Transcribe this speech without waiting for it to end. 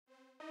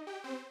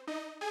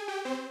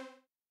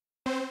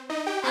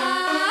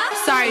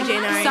Sorry,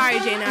 JayNari. Sorry,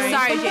 JayNari.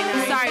 Sorry,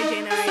 JayNari. Sorry,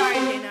 JayNari. Sorry,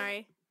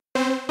 JayNari.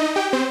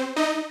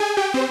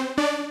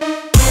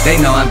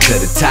 They know I'm to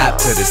the top,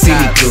 to the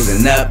city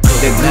cruising up.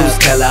 The goose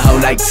tell a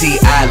hoe like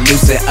T.I.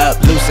 loosen up.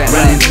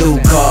 Running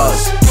through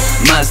cars,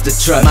 monster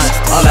trucks.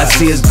 All I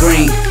see is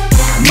green,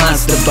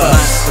 monster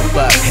bucks.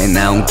 And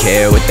I don't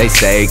care what they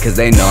say, cause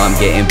they know I'm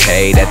getting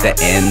paid at the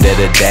end of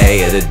the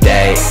day,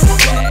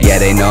 Yeah,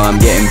 they know I'm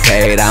getting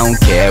paid, I don't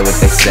care what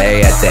they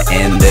say at the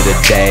end of the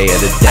day,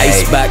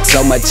 Icebox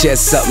on my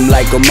chest, something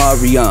like a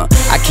Marion.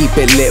 I keep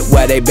it lit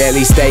while they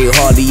barely stay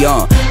hardly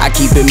on. I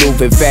keep it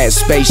moving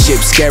fast,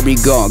 spaceship scary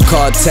gone.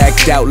 Car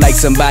tacked out like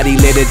somebody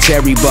lit a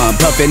cherry bomb.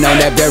 Puffin' on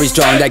that very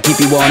strong, that keep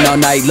you on all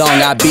night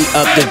long. I beat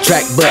up the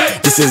track, but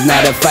this is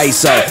not a fight,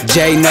 so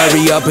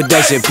JayNari on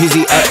production,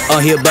 Peezy up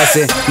on here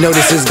bustin'. Know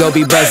this is gon'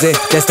 be buzzin',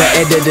 that's the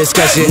end of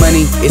discussion.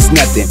 Money is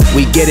nothing,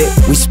 we get it,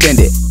 we spend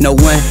it. No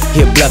one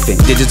here bluffing,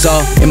 digits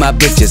all in my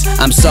bitches.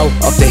 I'm so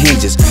off the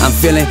hinges, I'm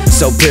feeling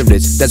so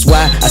privileged. That's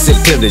why I said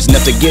privilege,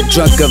 enough to get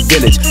drunk a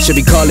village. Should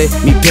be calling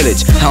me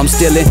pillage, how I'm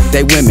stealing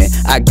they women.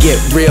 I get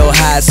real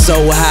high, so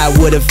high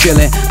with a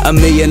feeling. A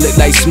million look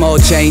like small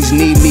change,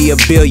 need me a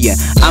billion.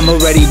 I'm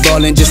already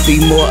ballin', just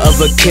need more of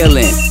a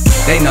killing.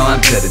 They know I'm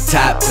to the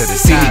top, to the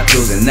city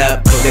cruising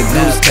up. The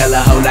goose tell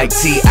a hoe like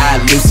T.I.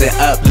 loosen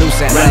up.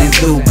 Running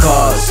through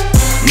cars,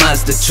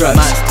 monster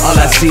trucks. All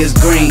I see is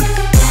green,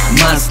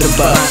 monster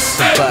bucks.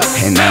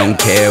 And I don't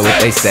care what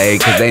they say,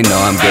 cause they know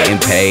I'm getting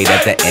paid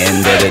at the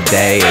end of the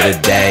day,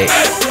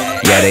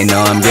 Yeah, they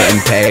know I'm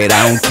getting paid,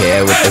 I don't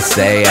care what they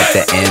say at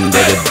the end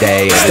of the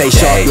day, Stay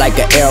sharp like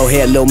an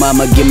arrowhead, lil'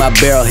 mama get my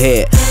barrel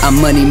head. I'm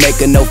money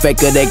maker, no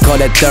faker, they call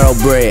that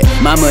thoroughbred.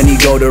 My money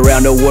go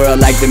around the world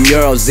like them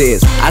euros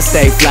is. I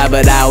stay fly,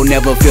 but I don't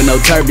never feel no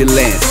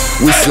turbulence.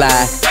 We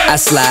slide, I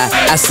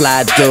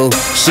slide through.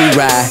 She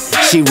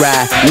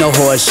ride, no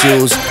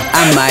horseshoes.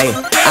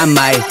 I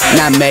might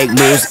not make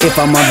moves. If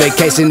I'm on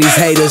vacation, these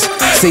haters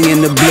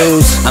singing the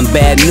blues. I'm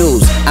bad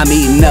news, I'm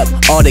eating up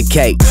all the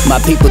cake. My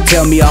people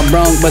tell me I'm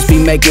wrong, must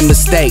be making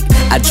mistake.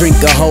 I drink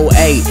a whole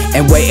 8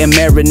 and wait and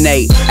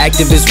marinate.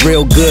 Activist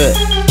real good,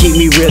 keep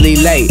me really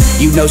late.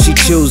 You know she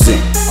choosing,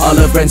 all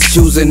her friends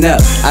choosing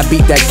up. I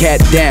beat that cat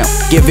down,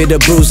 give it a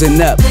bruising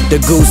up. The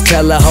goose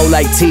tell a hoe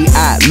like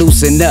T.I.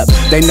 loosen up.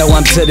 They know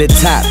I'm to the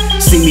top,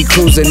 see me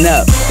cruising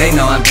up. They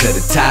know I'm to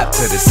the top,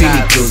 to the city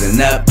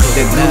cruising up.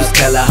 The goose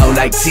tell a hoe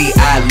like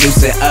T.I.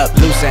 loosen up.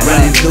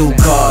 Running through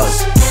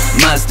cars,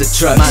 monster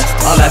trucks.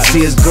 All I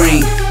see is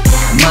green,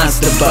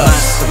 monster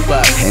bucks.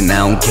 And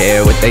I don't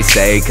care what they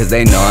say, cause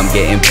they know I'm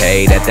getting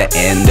paid at the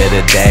end of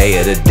the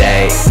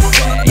day,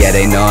 Yeah,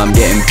 they know I'm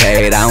getting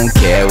paid, I don't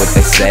care what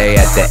they say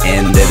at the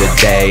end of the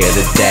day,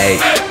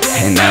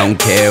 And I don't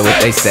care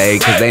what they say,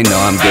 cause they know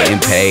I'm getting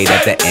paid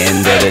at the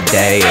end of the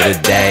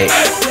day,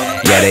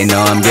 Yeah, they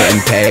know I'm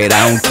getting paid,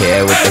 I don't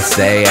care what they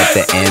say at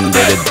the end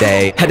of the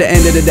day. At the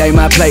end of the day,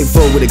 my plate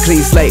full with a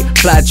clean slate.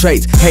 Fly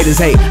traits, haters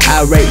hate,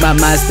 I rate my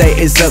mind state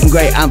is something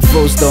great. I'm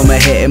full storm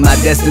ahead and my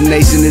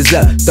destination is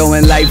up.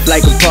 Throwing life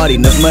like a party,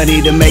 enough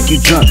money to make you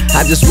drunk.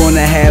 I just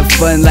wanna have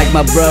fun like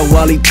my bro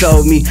Wally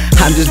told me.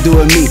 I'm just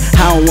doing me,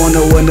 I don't want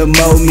no one to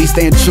mold me.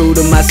 Staying true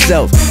to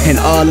myself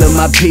and all of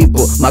my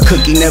people. My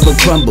cookie never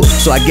crumble,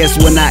 so I guess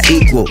we're not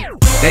equal.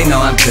 They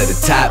know I'm to the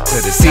top, to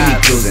the city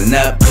cruising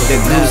up.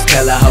 The goose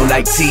tell a hoe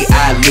like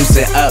T.I.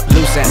 loosen up.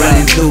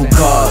 Running through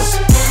cars,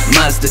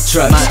 monster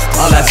trucks.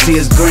 All I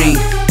see is green,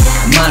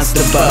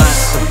 monster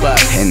bucks.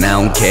 And I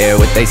don't care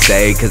what they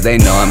say, cause they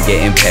know I'm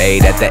getting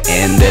paid at the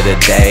end of the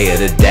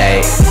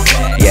day,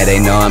 Yeah, they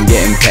know I'm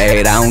getting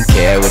paid, I don't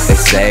care what they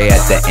say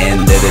at the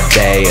end of the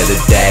day,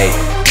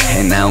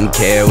 And I don't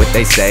care what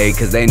they say,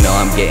 cause they know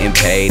I'm getting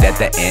paid at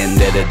the end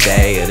of the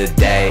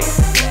day,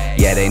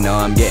 Yeah, they know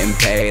I'm getting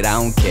paid, I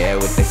don't care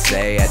what they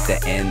say at the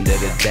end of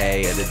the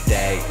day,